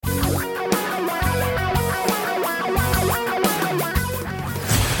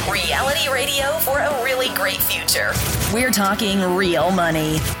bright future. We're talking real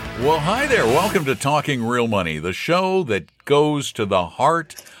money. Well, hi there. Welcome to Talking Real Money, the show that goes to the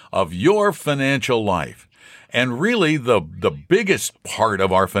heart of your financial life. And really, the biggest part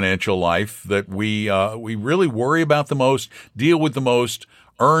of our financial life that we really worry about the most, deal with the most,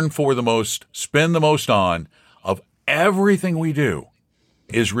 earn for the most, spend the most on, of everything we do,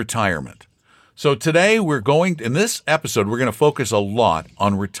 is retirement. So today in this episode, we're going to focus a lot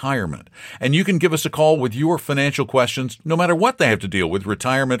on retirement. And you can give us a call with your financial questions, no matter what they have to deal with,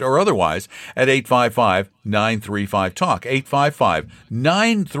 retirement or otherwise, at 855-935-TALK,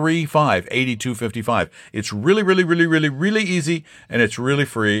 855-935-8255. It's really, really, really, really, really easy, and it's really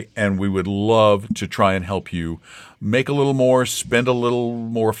free, and we would love to try and help you make a little more, spend a little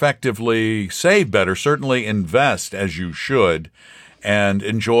more effectively, save better, certainly invest as you should, and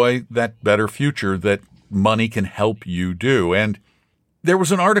enjoy that better future that money can help you do. And there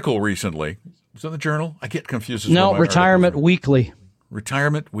was an article recently. Was it in the Journal? I get confused. No, Retirement Weekly.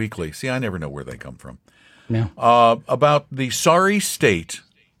 Retirement Weekly. See, I never know where they come from. No. About the sorry state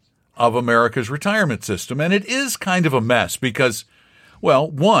of America's retirement system. And it is kind of a mess because, well,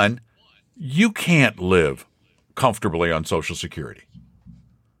 one, you can't live comfortably on Social Security.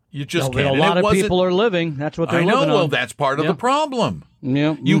 You just can't. A lot of people are living. That's what they're living on. Well, that's part of the problem.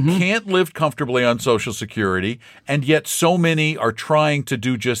 Yeah. You can't live comfortably on Social Security, and yet so many are trying to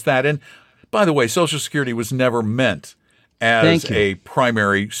do just that. And by the way, Social Security was never meant as a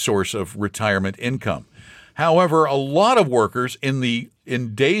primary source of retirement income. However, a lot of workers in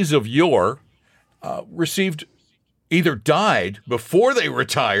days of yore received, either died before they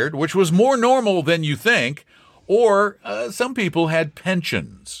retired, which was more normal than you think, or some people had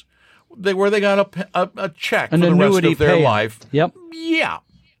pensions where they got a check for the rest of their life. Yep. Yeah.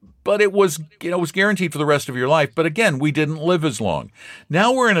 But it was guaranteed for the rest of your life. But again, we didn't live as long.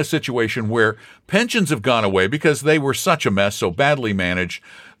 Now we're in a situation where pensions have gone away because they were such a mess, so badly managed.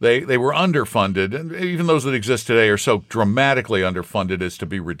 They were underfunded. And even those that exist today are so dramatically underfunded as to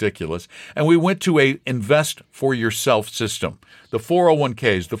be ridiculous. And we went to a invest for yourself system. The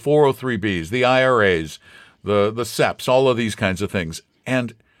 401ks, the 403bs, the IRAs, the SEPs, all of these kinds of things.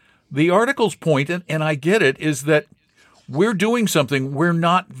 And the article's point, and I get it, is that we're doing something we're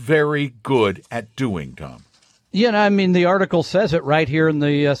not very good at doing, Tom. Yeah, I mean, the article says it right here in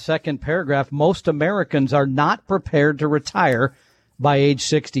the second paragraph. Most Americans are not prepared to retire by age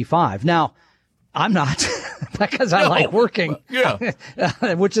 65. Now, I'm not because I like working. Yeah.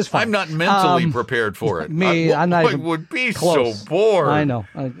 Which is fine. I'm not mentally prepared for it. I'm not even would be close. So bored. I know.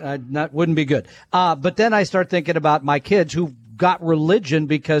 That wouldn't be good. But then I start thinking about my kids who got religion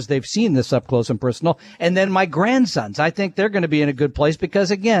because they've seen this up close and personal. And then my grandsons, I think they're going to be in a good place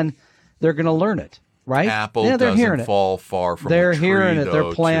because, again, they're going to learn it. Right? Apple doesn't fall far from They're the tree, hearing it. Though,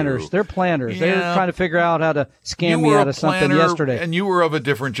 They're planners. Too. They're planners. Yeah. They're trying to figure out how to scam me out of something yesterday. And you were of a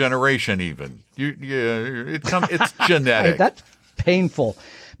different generation even. It's genetic. That's painful.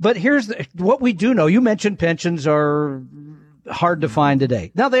 But here's what we do know. You mentioned pensions are hard to find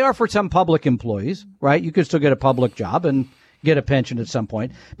today. Now, they are for some public employees, right? You could still get a public job and get a pension at some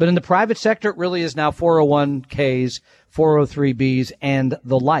point. But in the private sector, it really is now 401ks, 403bs, and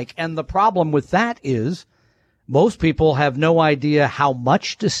the like. And the problem with that is most people have no idea how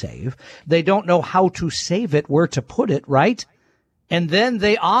much to save. They don't know how to save it, where to put it, right? And then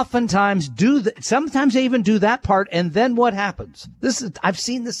they oftentimes do that. Sometimes they even do that part. And then what happens? I've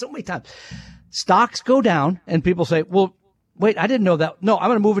seen this so many times. Stocks go down and people say, well, wait, I didn't know that. No, I'm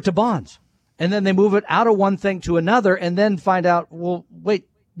going to move it to bonds. And then they move it out of one thing to another and then find out, well, wait,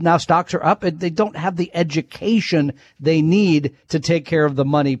 now stocks are up and they don't have the education they need to take care of the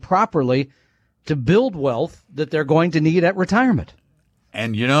money properly to build wealth that they're going to need at retirement.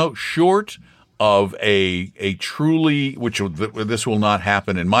 And, short of a truly, which this will not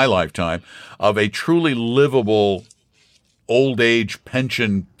happen in my lifetime, of a truly livable old age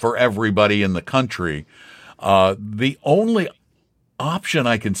pension for everybody in the country, the only option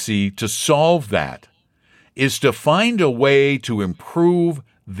I can see to solve that is to find a way to improve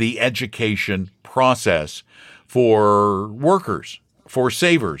the education process for workers, for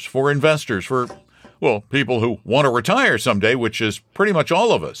savers, for investors, for, people who want to retire someday, which is pretty much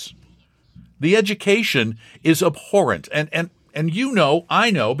all of us. The education is abhorrent. And I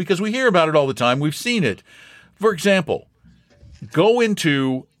know, because we hear about it all the time. We've seen it. For example, go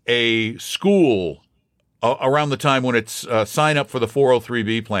into a school around the time when it's sign up for the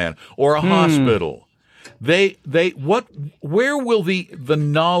 403b plan or a hospital. Where will the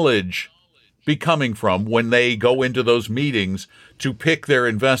knowledge be coming from when they go into those meetings to pick their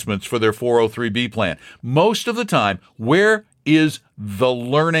investments for their 403b plan? Most of the time, where is the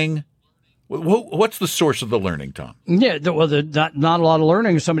learning? What's the source of the learning, Tom? Yeah, not a lot of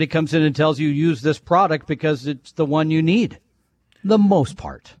learning. Somebody comes in and tells you use this product because it's the one you need. The most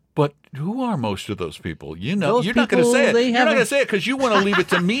part. But who are most of those people? You're not going to people, say it. they You're not going to say it because you want to leave it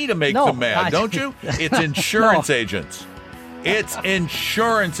to me to make No, them mad, don't you? It's insurance agents. It's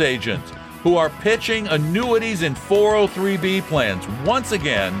insurance agents who are pitching annuities and 403B plans. Once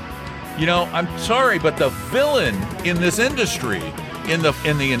again, I'm sorry, but the villain in this industry, in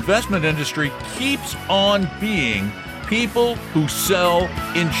the investment industry, keeps on being people who sell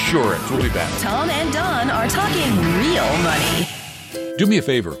insurance. We'll be back. Tom and Don are talking real money. Do me a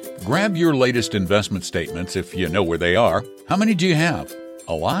favor. Grab your latest investment statements if you know where they are. How many do you have?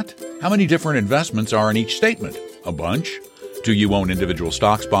 A lot? How many different investments are in each statement? A bunch? Do you own individual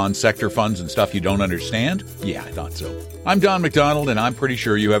stocks, bonds, sector funds, and stuff you don't understand? Yeah, I thought so. I'm Don McDonald, and I'm pretty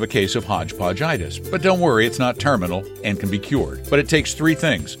sure you have a case of hodgepodgeitis. But don't worry, it's not terminal and can be cured. But it takes three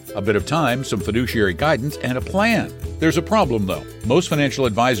things: a bit of time, some fiduciary guidance, and a plan. There's a problem, though. Most financial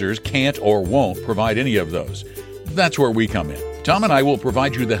advisors can't or won't provide any of those. That's where we come in. Tom and I will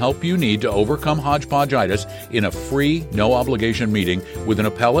provide you the help you need to overcome hodgepodgeitis in a free, no-obligation meeting with an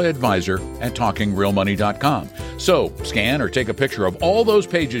Appella advisor at TalkingRealMoney.com. So, scan or take a picture of all those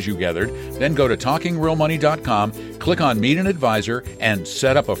pages you gathered, then go to TalkingRealMoney.com, click on Meet an Advisor, and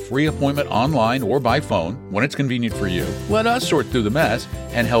set up a free appointment online or by phone when it's convenient for you. Let us sort through the mess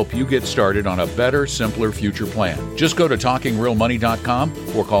and help you get started on a better, simpler future plan. Just go to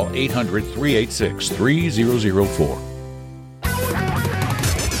TalkingRealMoney.com or call 800-386-3004.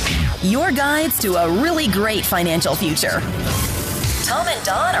 Your guides to a really great financial future. Tom and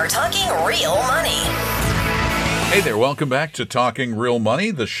Don are talking real money. Hey there, welcome back to Talking Real Money,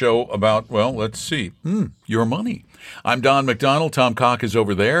 the show about, your money. I'm Don McDonald. Tom Cock is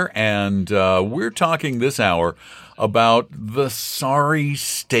over there, and we're talking this hour about the sorry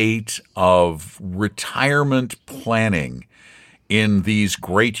state of retirement planning in these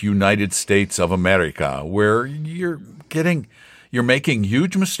great United States of America, where you're making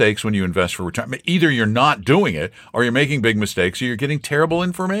huge mistakes when you invest for retirement. Either you're not doing it, or you're making big mistakes, or you're getting terrible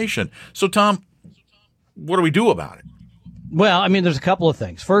information. So, Tom, what do we do about it? Well, there's a couple of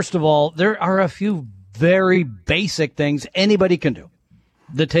things. First of all, there are a few very basic things anybody can do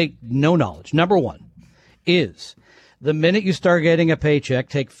that take no knowledge. Number one is the minute you start getting a paycheck,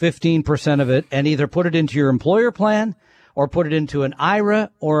 take 15% of it and either put it into your employer plan or put it into an IRA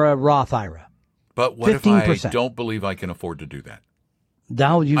or a Roth IRA. But what 15%. if I don't believe I can afford to do that?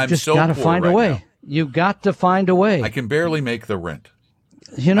 Now you've just got to find a way. Now. You've got to find a way. I can barely make the rent.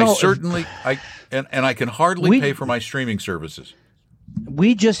 I can hardly pay for my streaming services.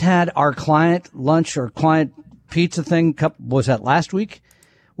 We just had our client lunch or client pizza thing. Was that last week?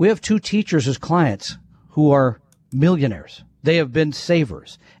 We have two teachers as clients who are millionaires. They have been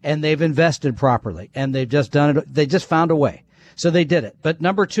savers and they've invested properly and they've just done it. They just found a way. So they did it. But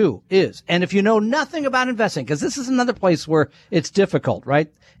number two is, and if you know nothing about investing, because this is another place where it's difficult,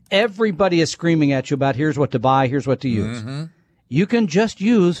 right? Everybody is screaming at you about here's what to buy, here's what to use. Mm-hmm. You can just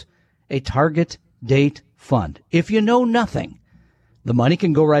use a target date fund. If you know nothing, the money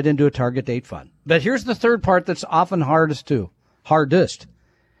can go right into a target date fund. But here's the third part that's often hardest. You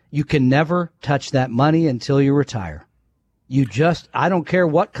can never touch that money until you retire. I don't care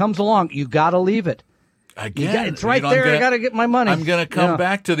what comes along, you got to leave it. Again, it's right there. I got to get my money. I'm going to come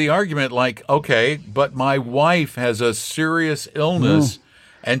back to the argument like, okay, but my wife has a serious illness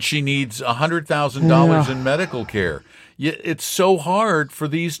and she needs $100,000 in medical care. It's so hard for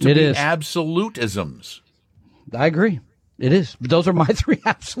these to be absolutisms. I agree. It is. Those are my three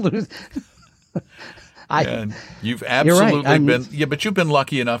absolutes. And you've absolutely been, but you've been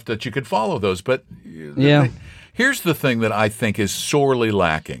lucky enough that you could follow those. But here's the thing that I think is sorely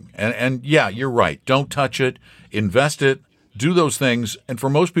lacking. And you're right. Don't touch it. Invest it. Do those things. And for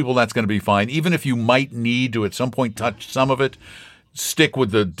most people, that's going to be fine. Even if you might need to at some point touch some of it, stick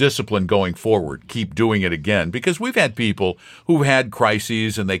with the discipline going forward. Keep doing it again. Because we've had people who had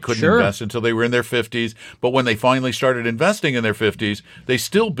crises and they couldn't invest until they were in their 50s. But when they finally started investing in their 50s, they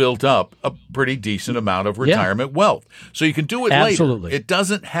still built up a pretty decent amount of retirement wealth. So you can do it later. It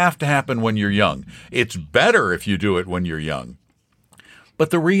doesn't have to happen when you're young. It's better if you do it when you're young.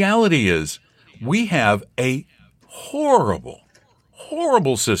 But the reality is we have a horrible,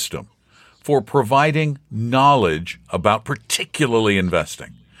 horrible system for providing knowledge about particularly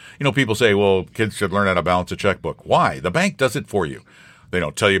investing. People say, well, kids should learn how to balance a checkbook. Why? The bank does it for you. They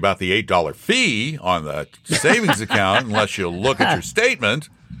don't tell you about the $8 fee on the savings account unless you look at your statement,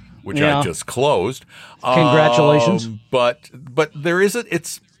 which I just closed. Congratulations. But there isn't.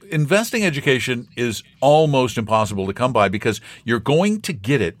 investing education is almost impossible to come by because you're going to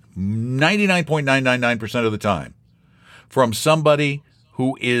get it 99.999% of the time from somebody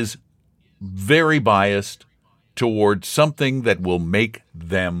who is very biased towards something that will make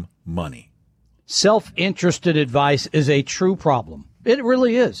them money. Self-interested advice is a true problem. It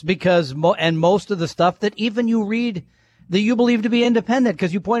really is, because most of the stuff that even you read that you believe to be independent,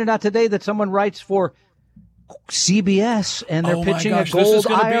 because you pointed out today that someone writes for CBS and they're pitching a gold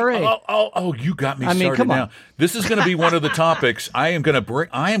IRA. You got me started now. This is going to be one of the topics I am going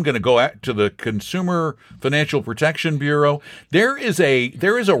to go out to the Consumer Financial Protection Bureau. There is a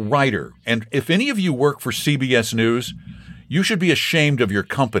writer, and if any of you work for CBS News, you should be ashamed of your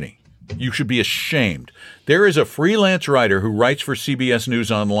company. You should be ashamed. There is a freelance writer who writes for CBS News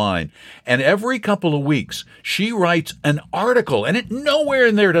Online, and every couple of weeks she writes an article, and nowhere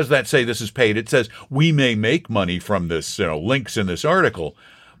in there does that say this is paid. It says we may make money from this, links in this article,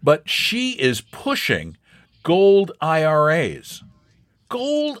 but she is pushing gold IRAs.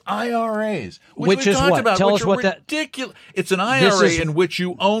 Gold IRAs, which is what? About, Tell us what ridiculous. It's an IRA in which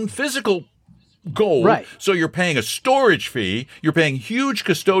you own physical gold. Right. So you're paying a storage fee. You're paying huge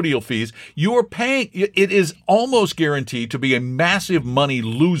custodial fees. It is almost guaranteed to be a massive money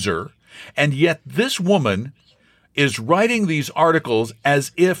loser. And yet this woman is writing these articles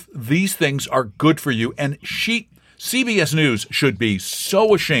as if these things are good for you. And CBS News should be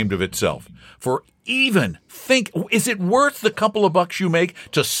so ashamed of itself for even is it worth the couple of bucks you make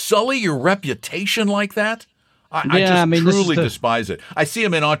to sully your reputation like that? I truly despise it. I see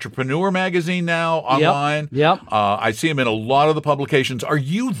him in Entrepreneur Magazine now online. Yep. I see him in a lot of the publications. Are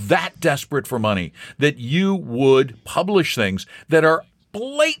you that desperate for money that you would publish things that are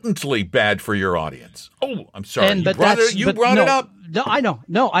blatantly bad for your audience? Oh, I'm sorry. You brought it up. No,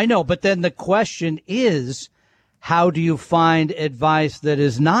 I know. But then the question is, how do you find advice that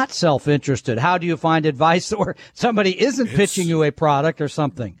is not self-interested? How do you find advice where somebody isn't pitching you a product or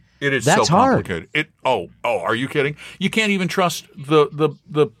something? It is That's so complicated. Are you kidding? You can't even trust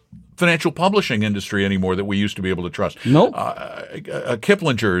the financial publishing industry anymore that we used to be able to trust. Nope.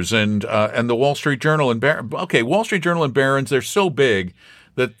 Kiplinger's and the Wall Street Journal and Wall Street Journal and Barron's, they're so big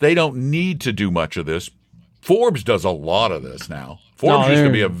that they don't need to do much of this. Forbes does a lot of this now. Forbes used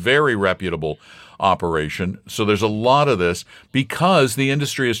to be a very reputable operation. So there's a lot of this because the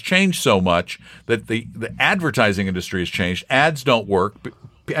industry has changed so much that the advertising industry has changed. Ads don't work.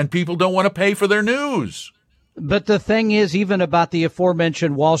 And people don't want to pay for their news. But the thing is, even about the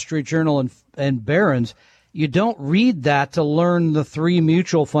aforementioned Wall Street Journal and Barron's, you don't read that to learn the 3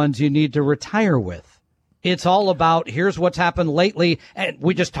 mutual funds you need to retire with. It's all about, here's what's happened lately, and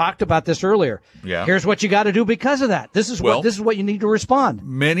we just talked about this earlier. Yeah. Here's what you got to do because of that. This is what you need to respond.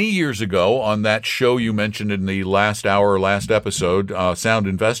 Many years ago, on that show you mentioned in the last episode, Sound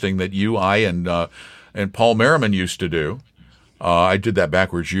Investing, that you, I, and Paul Merriman used to do. I did that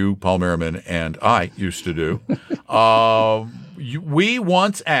backwards. You, Paul Merriman, and I used to do. We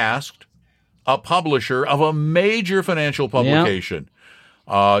once asked a publisher of a major financial publication,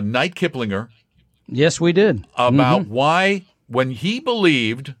 Knight Kiplinger. Yes, we did. About why, when he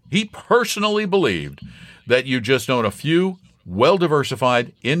personally believed that you just own a few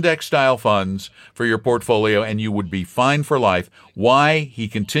well-diversified index-style funds for your portfolio and you would be fine for life, why he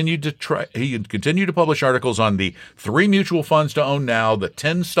continued to publish articles on the 3 mutual funds to own now, the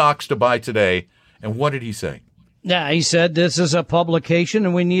 10 stocks to buy today. And what did he say? Yeah, he said this is a publication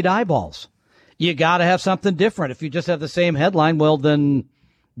and we need eyeballs. You got to have something different. If you just have the same headline, well, then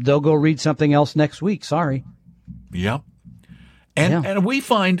they'll go read something else next week. Sorry. Yep. And we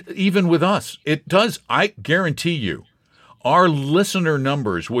find, even with us, it does, I guarantee you, our listener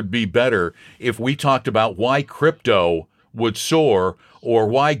numbers would be better if we talked about why crypto would soar or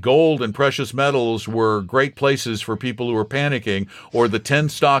why gold and precious metals were great places for people who are panicking or the 10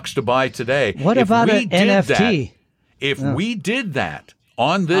 stocks to buy today. What about an NFT? If we did that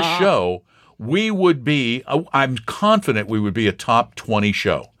on this show, we would be, I'm confident we would be a top 20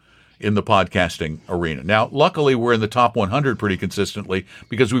 show in the podcasting arena. Now, luckily, we're in the top 100 pretty consistently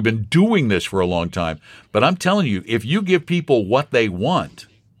because we've been doing this for a long time. But I'm telling you, if you give people what they want,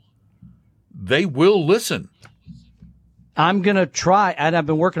 they will listen. I'm going to try, and I've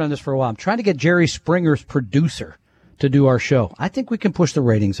been working on this for a while. I'm trying to get Jerry Springer's producer to do our show. I think we can push the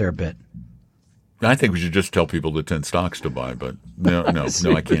ratings there a bit. I think we should just tell people the 10 stocks to buy, but no,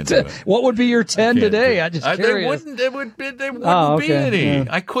 I can't do that. What would be your 10 today? I'm just curious. There wouldn't be any. Yeah.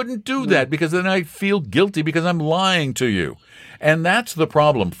 I couldn't do that because then I feel guilty because I'm lying to you. And that's the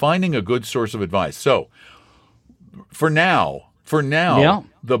problem, finding a good source of advice. So for now,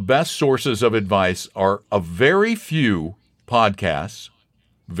 the best sources of advice are a very few podcasts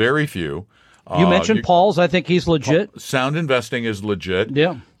Very few. You mentioned Paul's. I think he's legit. Sound Investing is legit.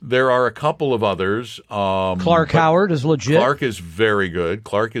 Yeah. There are a couple of others. Clark Howard is legit. Clark is very good.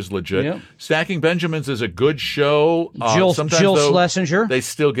 Clark is legit. Yeah. Stacking Benjamins is a good show. Jill Sometimes, though, Schlesinger. They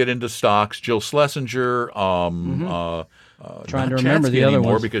still get into stocks. Jill Schlesinger. Trying to not remember Chatsky the other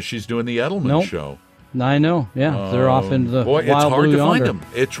anymore ones. because she's doing the Edelman show. I know. Yeah, they're off into the Boy, it's wild hard blue to find yonder.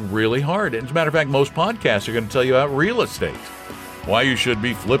 them. It's really hard. As a matter of fact, most podcasts are going to tell you about real estate, why you should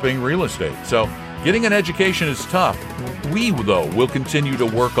be flipping real estate. So getting an education is tough. We, though, will continue to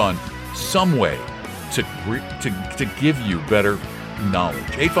work on some way to give you better knowledge.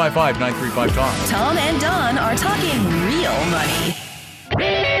 855-935-TALK. Tom and Don are talking real money.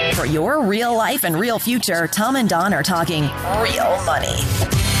 For your real life and real future, Tom and Don are talking real money.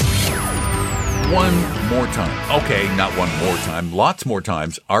 One more time. Okay, not one more time. Lots more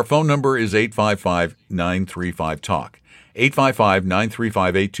times. Our phone number is 855-935-TALK.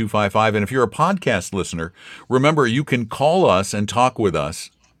 855-935-8255. And if you're a podcast listener, remember you can call us and talk with us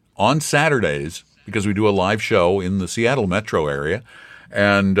on Saturdays because we do a live show in the Seattle metro area.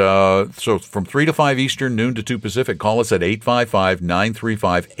 And so from 3 to 5 Eastern, noon to 2 Pacific, call us at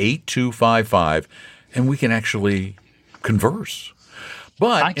 855-935-8255, and we can actually converse.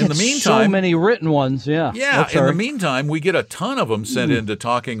 But I in the get meantime, so many written ones. Yeah. yeah, Oh, in the sorry. meantime, we get a ton of them sent into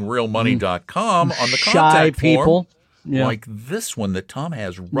talkingrealmoney.com on the Shy contact people. form, Yeah. like this one that Tom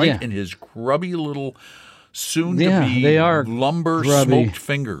has right Yeah. in his grubby little Yeah, soon-to-be they are lumber grubby. smoked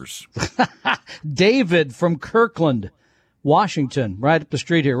fingers. David from Kirkland, Washington, right up the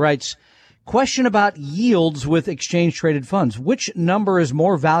street here, writes, question about yields with exchange-traded funds. Which number is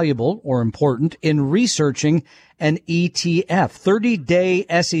more valuable or important in researching an ETF? 30-day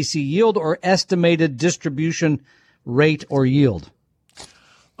SEC yield or estimated distribution rate or yield?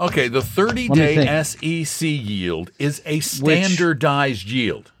 Okay, the Let me 30-day think. SEC yield is a standardized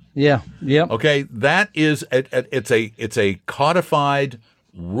yield. Yeah, yep. Okay, that is it's a codified,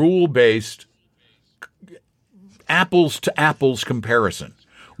 rule-based, apples to apples comparison,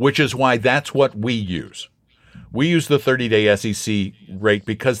 which is why that's what we use. We use the 30-day SEC rate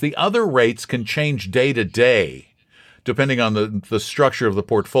because the other rates can change day to day depending on the structure of the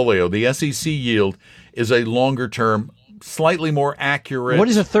portfolio. The SEC yield is a longer term, slightly more accurate. What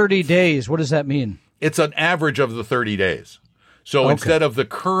is a 30 days? What does that mean? It's an average of the 30 days. So instead of the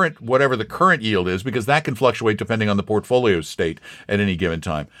current, whatever the current yield is, because that can fluctuate depending on the portfolio state at any given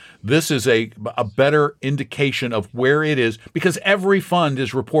time, this is a better indication of where it is because every fund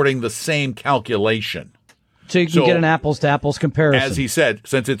is reporting the same calculation. So you can get an apples-to-apples comparison. As he said,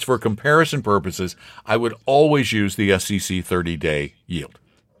 since it's for comparison purposes, I would always use the SEC 30-day yield.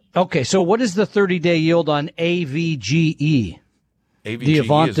 Okay, so what is the 30-day yield on AVGE?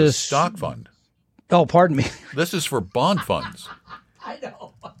 AVGE is a stock fund. Oh, pardon me. This is for bond funds. I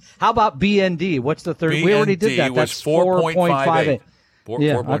know. How about BND? What's the 30? We already did that. BND was That's 4.58. 4.58.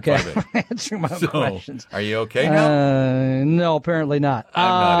 4.58. Okay. Answering my questions. Are you okay now? No, apparently not. I'm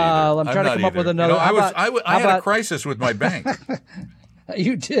not either. I'm trying to come up with another. I had a crisis with my bank.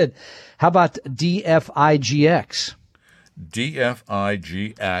 You did. How about DFIGX?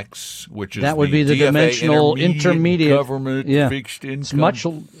 DFIGX, which is That would be the DFA dimensional intermediate government fixed income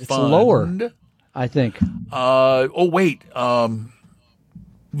It's fund. lower, I think. Oh wait.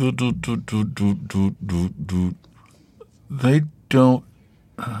 They don't.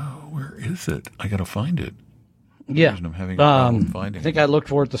 Where is it? I gotta find it. Yeah. I'm having a problem finding I think I looked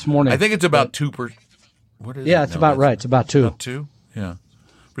for it this morning. I think it's about 2%. What is it? Yeah, it's about right. It's about 2. About 2? Yeah.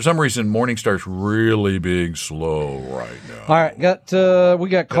 For some reason, Morningstar's really being slow right now. All right, we got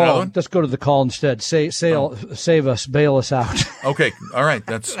Another call. one? Let's go to the call instead. Save us, bail us out. Okay. All right.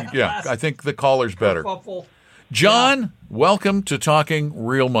 Yeah. I think the caller's better. John, welcome to Talking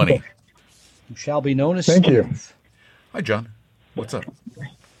Real Money. Shall be known as. Thank you. Hi, John. What's up?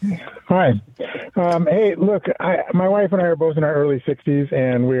 Hi. Hey, look, my wife and I are both in our early 60s,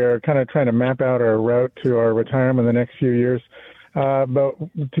 and we are kind of trying to map out our route to our retirement in the next few years. But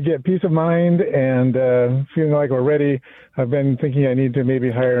to get peace of mind and feeling like we're ready, I've been thinking I need to maybe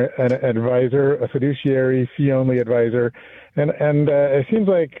hire an advisor, a fiduciary, fee-only advisor. And it seems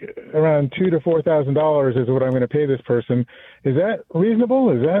like around $2,000 to $4,000 is what I'm going to pay this person. Is that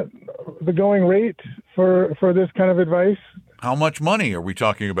reasonable? Is that the going rate for this kind of advice? How much money are we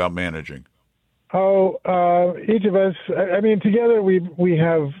talking about managing? Oh, each of us. I mean, together we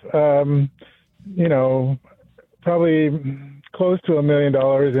have, probably close to $1 million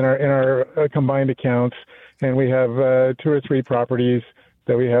in our combined accounts, and we have 2 or 3 properties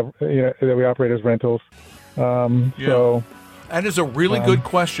that we have, that we operate as rentals. So that is a really good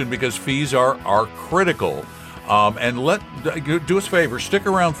question because fees are critical. And do us a favor, stick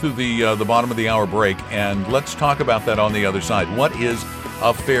around through the bottom of the hour break, and let's talk about that on the other side. What is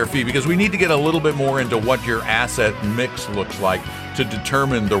a fair fee? Because we need to get a little bit more into what your asset mix looks like to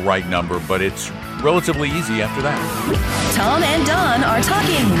determine the right number, but it's relatively easy after that. Tom and Don are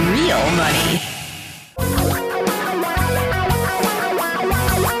talking real money.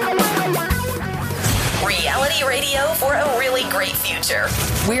 Reality radio for a really great future.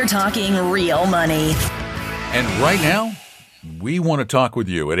 We're talking real money. And right now, we want to talk with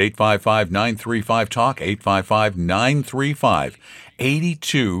you at 855-935-TALK,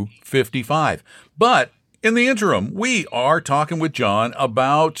 855-935-8255. But in the interim, we are talking with John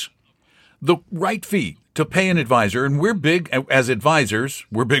about the right fee to pay an advisor. And we're big as advisors.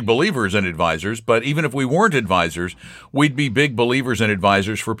 We're big believers in advisors. But even if we weren't advisors, we'd be big believers in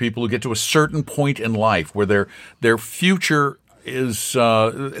advisors for people who get to a certain point in life where their future is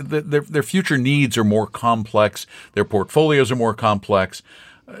their future needs are more complex. Their portfolios are more complex.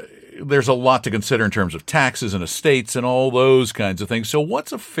 There's a lot to consider in terms of taxes and estates and all those kinds of things. So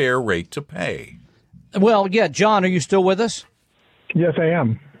what's a fair rate to pay? Well, yeah, John, are you still with us? Yes, I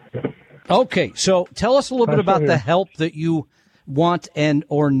am. Okay, so tell us a little bit about the help that you want and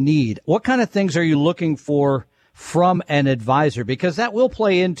or need. What kind of things are you looking for from an advisor? Because that will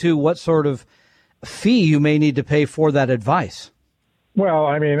play into what sort of fee you may need to pay for that advice. Well,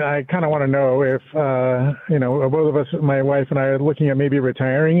 I mean, I kind of want to know if, both of us, my wife and I, are looking at maybe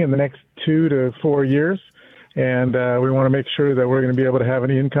retiring in the next 2 to 4 years. And we want to make sure that we're going to be able to have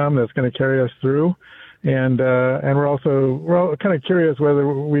an income that's going to carry us through. And we're all kind of curious whether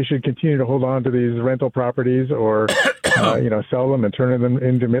we should continue to hold on to these rental properties or, sell them and turn them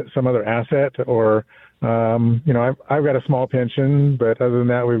into some other asset. Or, I've got a small pension, but other than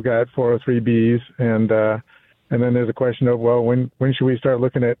that, we've got 403Bs. And then there's a question of, well, when should we start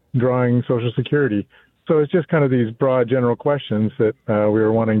looking at drawing Social Security? So it's just kind of these broad general questions that we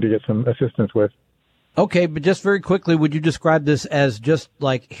were wanting to get some assistance with. Okay, but just very quickly, would you describe this as just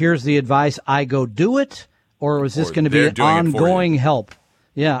like, here's the advice, I go do it? Or is this going to be an ongoing help?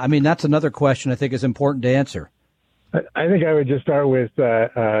 Yeah, I mean, that's another question I think is important to answer. I think I would just start with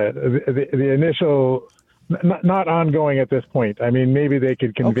the initial, not ongoing at this point. I mean, maybe they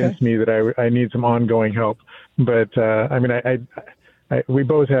could convince me that I need some ongoing help. But, we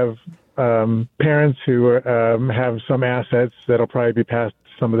both have parents who have some assets that'll probably be passed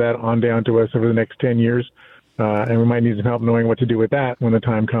some of that on down to us over the next 10 years. And we might need some help knowing what to do with that when the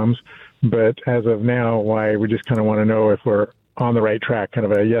time comes. But as of now, we just kind of want to know if we're on the right track, kind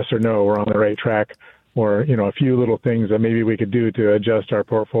of a yes or no, we're on the right track, or, a few little things that maybe we could do to adjust our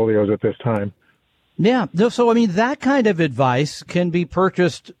portfolios at this time. Yeah. So, I mean, that kind of advice can be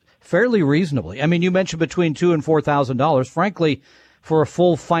purchased fairly reasonably. I mean, you mentioned between $2,000 and $4,000. Frankly, for a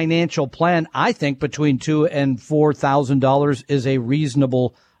full financial plan, I think between $2,000 and $4,000 is a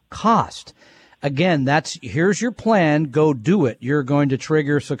reasonable cost. Again, here's your plan. Go do it. You're going to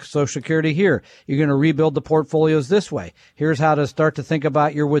trigger Social Security here. You're going to rebuild the portfolios this way. Here's how to start to think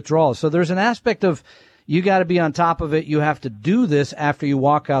about your withdrawals. So there's an aspect of you got to be on top of it. You have to do this after you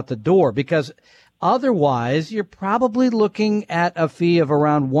walk out the door, because otherwise you're probably looking at a fee of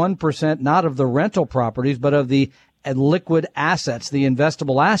around 1%, not of the rental properties, but of the liquid assets, the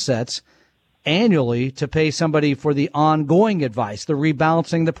investable assets, annually to pay somebody for the ongoing advice, the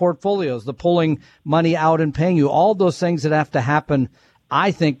rebalancing the portfolios, the pulling money out and paying you, all those things that have to happen,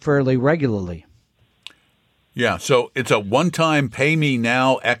 I think, fairly regularly. Yeah, so it's a one-time pay me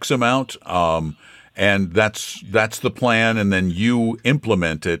now X amount, and that's the plan, and then you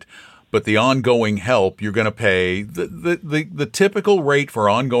implement it. But the ongoing help, you're going to pay the typical rate for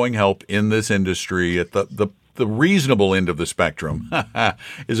ongoing help in this industry at the reasonable end of the spectrum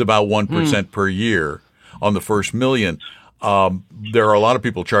is about 1% per year on the first million. There are a lot of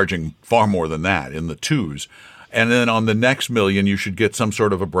people charging far more than that, in the twos. And then on the next million, you should get some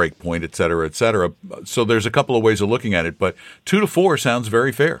sort of a break point, et cetera, et cetera. So there's a couple of ways of looking at it, but 2 to 4 sounds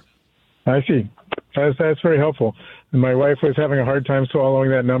very fair. I see. That's very helpful. And my wife was having a hard time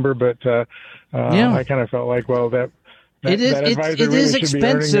swallowing that number, but I kind of felt like, well, that advisor really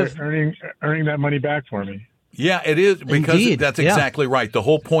expensive. Should be earning that money back for me. Yeah, it is, because Indeed. That's exactly right. The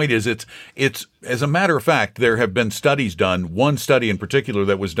whole point is it's as a matter of fact, there have been studies done, one study in particular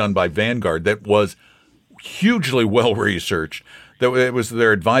that was done by Vanguard that was hugely well researched. It was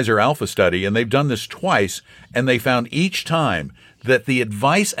their Advisor Alpha study, and they've done this twice, and they found each time that the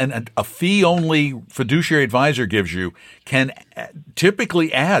advice and a fee-only fiduciary advisor gives you can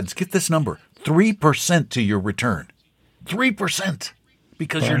typically adds, get this number, 3% to your return. 3%.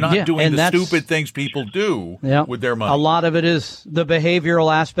 because you're not doing and the stupid things people do with their money. A lot of it is the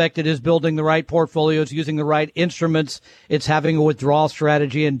behavioral aspect. It is building the right portfolios, using the right instruments. It's having a withdrawal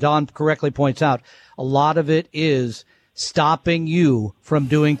strategy. And Don correctly points out, a lot of it is stopping you from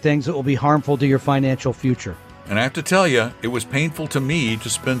doing things that will be harmful to your financial future. And I have to tell you, it was painful to me to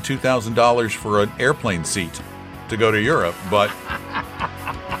spend $2,000 for an airplane seat to go to Europe, but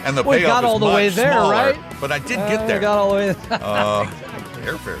and the payoff got all is the much way there, smaller, right? But I did get there. We got all the way there.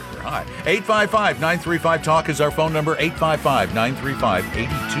 Airfares are high. 855-935-TALK is our phone number,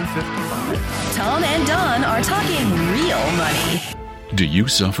 855-935-8255. Tom and Don are talking real money. Do you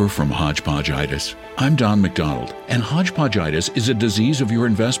suffer from hodgepodgeitis? I'm Don McDonald, and hodgepodgeitis is a disease of your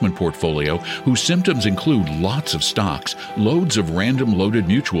investment portfolio whose symptoms include lots of stocks, loads of random loaded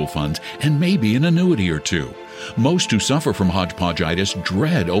mutual funds, and maybe an annuity or two. Most who suffer from hodgepodgeitis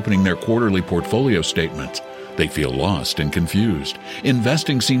dread opening their quarterly portfolio statements. They feel lost and confused.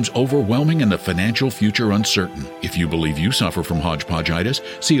 Investing seems overwhelming and the financial future uncertain. If you believe you suffer from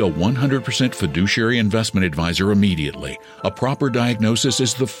hodgepodgeitis, see a 100% fiduciary investment advisor immediately. A proper diagnosis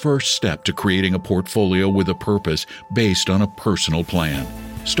is the first step to creating a portfolio with a purpose based on a personal plan.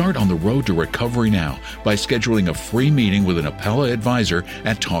 Start on the road to recovery now by scheduling a free meeting with an Appella advisor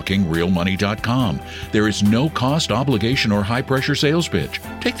at TalkingRealMoney.com. There is no cost, obligation, or high-pressure sales pitch.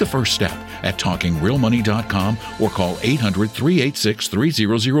 Take the first step at TalkingRealMoney.com or call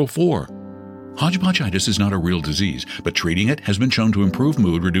 800-386-3004. Hodgepodgeitis is not a real disease, but treating it has been shown to improve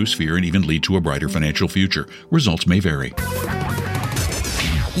mood, reduce fear, and even lead to a brighter financial future. Results may vary.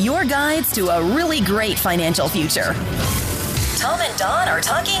 Your guides to a really great financial future. Tom and Don are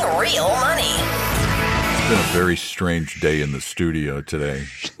talking real money. It's been a very strange day in the studio today.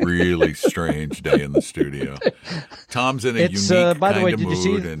 Really strange day in the studio. Tom's in a unique by the way, kind of did you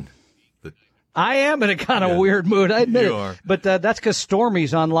mood. see? And I am in a kind of weird mood. I admit you it. are. But that's because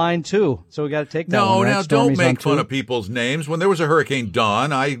Stormy's online too, so we got to take that. No, one, right? now don't Stormy's make on fun too. of people's names. When there was a Hurricane Dawn,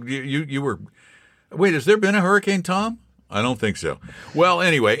 you were. Wait, has there been a Hurricane Tom? I don't think so. Well,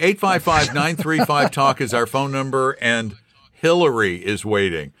 anyway, 855-935-TALK is our phone number, and Hillary is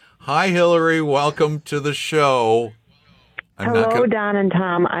waiting. Hi, Hillary. Welcome to the show. Hello, Don and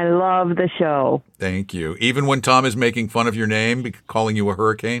Tom. I love the show. Thank you. Even when Tom is making fun of your name, calling you a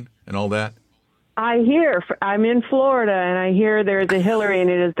hurricane and all that? I'm in Florida, and I hear there's a Hillary, and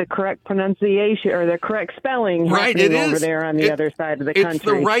it is the correct pronunciation or the correct spelling right, it is. Over there on the other side of the country. It's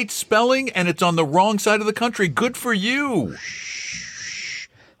the right spelling, and it's on the wrong side of the country. Good for you.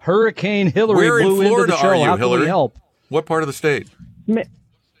 Hurricane Hillary Where blew in Florida into the show. are you, How Hillary? Can we help? What part of the state?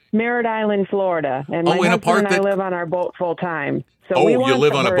 Merritt Island, Florida. And my husband and I live on our boat full time. So you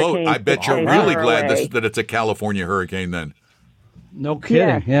live on a boat. I bet you're really glad that it's a California hurricane then. No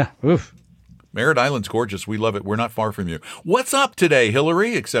kidding. Yeah. Oof. Merritt Island's gorgeous. We love it. We're not far from you. What's up today,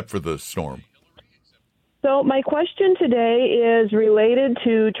 Hillary, except for the storm? So my question today is related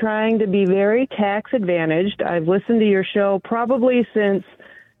to trying to be very tax advantaged. I've listened to your show probably since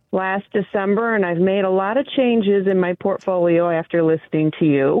last December, and I've made a lot of changes in my portfolio after listening to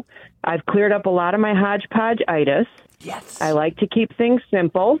you. I've cleared up a lot of my hodgepodgeitis. Yes. I like to keep things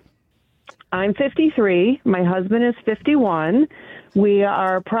simple. I'm 53. My husband is 51. We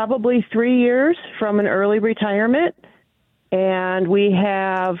are probably 3 years from an early retirement, and we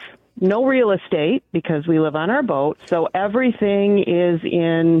have no real estate because we live on our boat. So everything is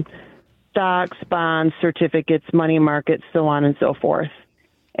in stocks, bonds, certificates, money markets, so on and so forth.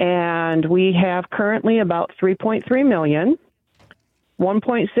 And we have currently about $3.3 million.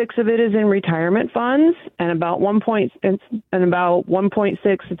 1.6 of it is in retirement funds, and about 1.6.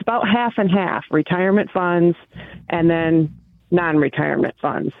 It's about half and half retirement funds, and then non-retirement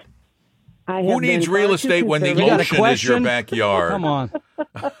funds. Who needs real estate when the ocean is your backyard? Come on.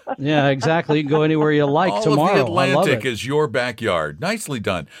 Yeah, exactly. You can go anywhere you like All tomorrow. All of the Atlantic is your backyard. Nicely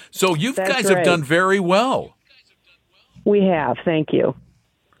done. So you guys have done very well. We have. Thank you.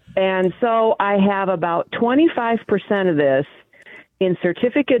 And so I have about 25% of this in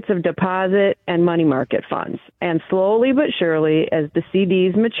certificates of deposit and money market funds. And slowly but surely, as the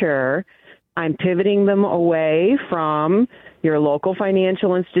CDs mature, I'm pivoting them away from your local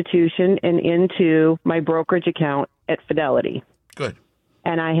financial institution and into my brokerage account at Fidelity. Good.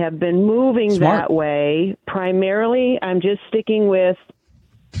 And I have been moving that way. Primarily, I'm just sticking with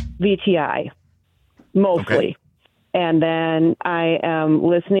VTI, mostly. Okay. And then I am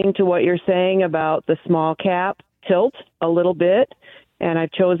listening to what you're saying about the small cap tilt a little bit. And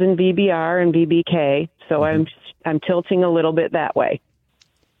I've chosen VBR and VBK. So I'm tilting a little bit that way.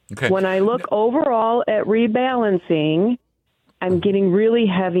 Okay. When I look overall at rebalancing, I'm getting really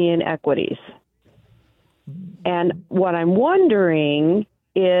heavy in equities. And what I'm wondering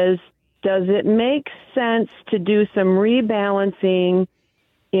is, does it make sense to do some rebalancing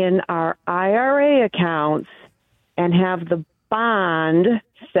in our IRA accounts and have the bond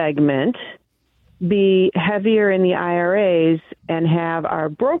segment be heavier in the IRAs and have our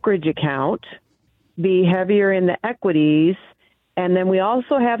brokerage account be heavier in the equities, and then we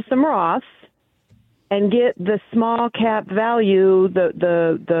also have some Roths, and get the small cap value,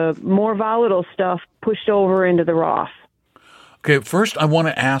 the more volatile stuff pushed over into the Roth? Okay, first I want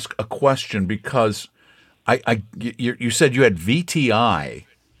to ask a question because you said you had VTI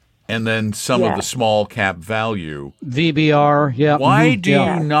and then some of the small cap value. VBR, yeah. Why do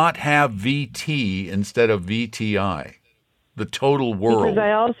you not have VT instead of VTI? The total world. Because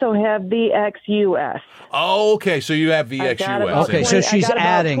I also have VXUS. Oh, okay. So you have VXUS. Okay, so she's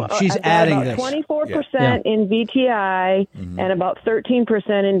adding. She's adding this. 24% in VTI and about 13%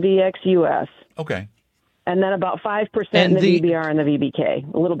 in VXUS. Okay. And then about 5% in the VBR and the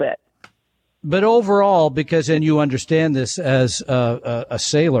VBK, a little bit. But overall, and you understand this as a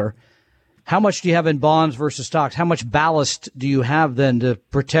sailor, how much do you have in bonds versus stocks? How much ballast do you have then to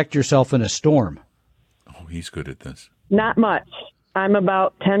protect yourself in a storm? Oh, he's good at this. Not much. I'm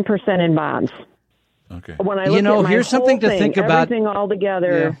about 10% in bonds. Okay. When I look at my here's something to think about. Everything all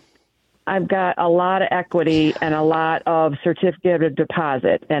together, I've got a lot of equity and a lot of certificate of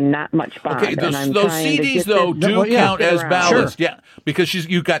deposit and not much bond. Okay, those CDs, though, do count as ballast. Sure. Yeah, because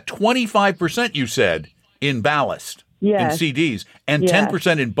you've got 25%, you said, in ballast in CDs and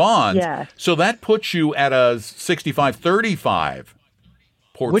 10% in bonds. Yes. So that puts you at a 65-35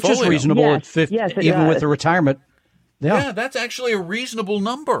 portfolio. Which is reasonable at 50, even with the retirement. Yeah, that's actually a reasonable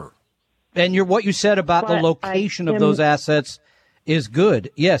number. And what you said about the location of those assets is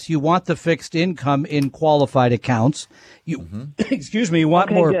good. Yes, you want the fixed income in qualified accounts. You, excuse me, you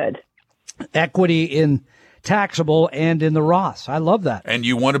want more equity in taxable and in the Roths. I love that. And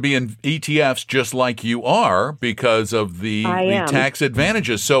you want to be in ETFs just like you are because of the tax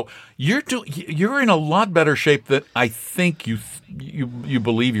advantages. So you're in a lot better shape than I think you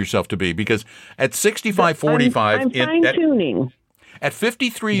believe yourself to be, because at 65-45, I'm fine-tuning. At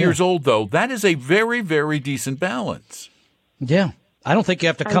 53 years old, though, that is a very, very decent balance. Yeah. I don't think you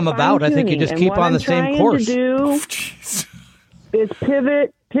have to come about. I think you just keep on the same course. What I'm trying to do is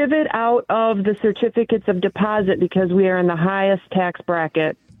pivot out of the certificates of deposit, because we are in the highest tax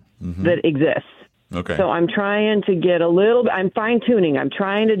bracket that exists. Okay. So I'm trying to get I'm fine-tuning. I'm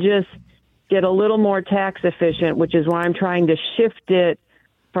trying to just get a little more tax efficient, which is why I'm trying to shift it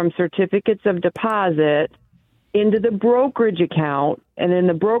from certificates of deposit into the brokerage account. And in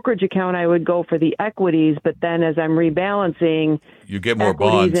the brokerage account, I would go for the equities, but then as I'm rebalancing, you get more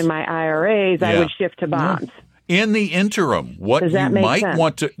equities bonds in my IRAs, I would shift to bonds. In the interim, what you might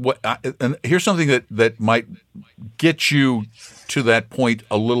want to, and here's something that might get you to that point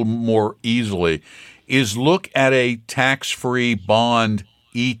a little more easily, is look at a tax-free bond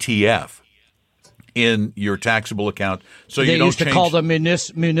ETF in your taxable account, so you don't used to call them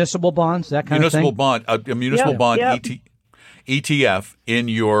municipal bonds, that kind of thing. A municipal bond ETF in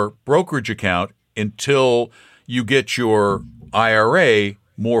your brokerage account until you get your IRA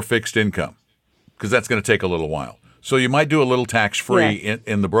more fixed income, because that's going to take a little while. So you might do a little tax-free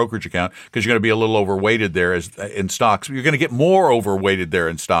in the brokerage account, because you're going to be a little overweighted there as in stocks. You're going to get more overweighted there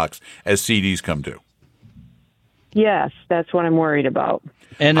in stocks as CDs come due. Yes, that's what I'm worried about.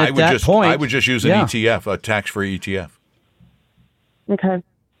 And at that point, I would just use an ETF, a tax-free ETF. Okay.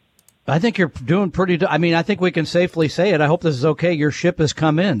 I think you're doing pretty. I think we can safely say it. I hope this is okay. Your ship has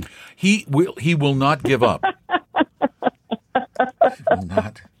come in. He will not give up. He will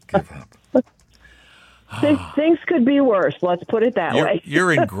not give up. Things could be worse. Let's put it that way.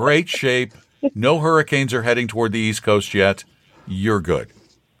 You're in great shape. No hurricanes are heading toward the East Coast yet. You're good.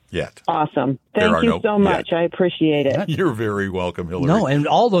 Yet. Awesome. Thank you so much. I appreciate it. You're very welcome, Hillary. No, and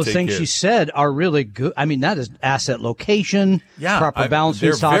all those things she said are really good. That is asset location, proper balance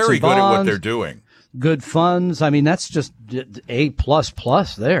in stocks and bonds. They're very good at what they're doing. Good funds. That's just A++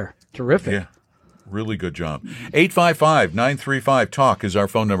 there. Terrific. Yeah. Really good job. 855-935-TALK is our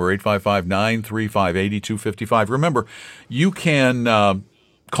phone number, 855-935-8255. Remember, you can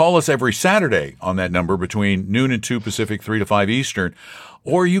call us every Saturday on that number between noon and 2 Pacific, 3 to 5 Eastern.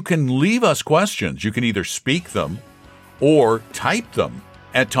 Or you can leave us questions. You can either speak them or type them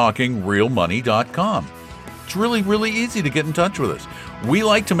at talkingrealmoney.com. It's really, really easy to get in touch with us. We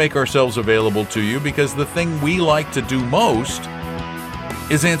like to make ourselves available to you because the thing we like to do most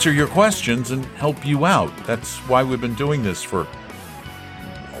is answer your questions and help you out. That's why we've been doing this for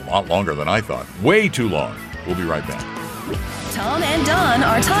a lot longer than I thought. Way too long. We'll be right back. Tom and Don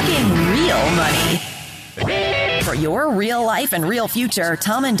are talking real money. For For your real life and real future,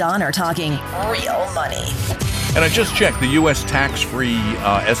 Tom and Don are talking real money. And I just checked the U.S. tax-free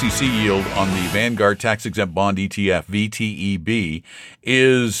SEC yield on the Vanguard tax-exempt bond ETF, VTEB,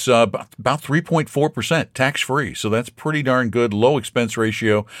 is about 3.4% tax-free. So that's pretty darn good. Low expense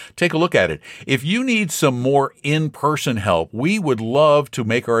ratio. Take a look at it. If you need some more in-person help, we would love to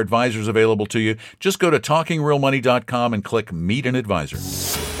make our advisors available to you. Just go to TalkingRealMoney.com and click Meet an Advisor.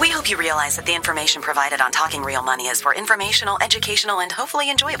 We hope you realize that the information provided on Talking Real Money is for informational, educational, and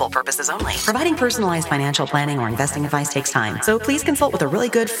hopefully enjoyable purposes only. Providing personalized financial planning or investing advice takes time, so please consult with a really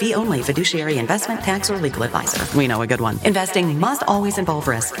good fee-only fiduciary investment, tax, or legal advisor. We know a good one. Investing must always involve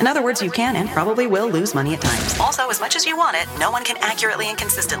risk. In other words, you can and probably will lose money at times. Also, as much as you want it, no one can accurately and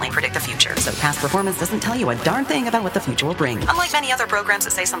consistently predict the future. So past performance doesn't tell you a darn thing about what the future will bring. Unlike many other programs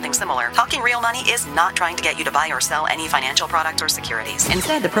that say something similar, Talking Real Money is not trying to get you to buy or sell any financial products or securities.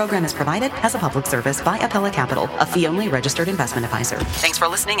 Instead, the program is provided as a public service by Appella Capital, a fee-only registered investment advisor. Thanks for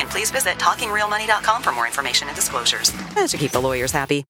listening, and please visit TalkingRealMoney.com for more information and disclosures. To keep the lawyers happy.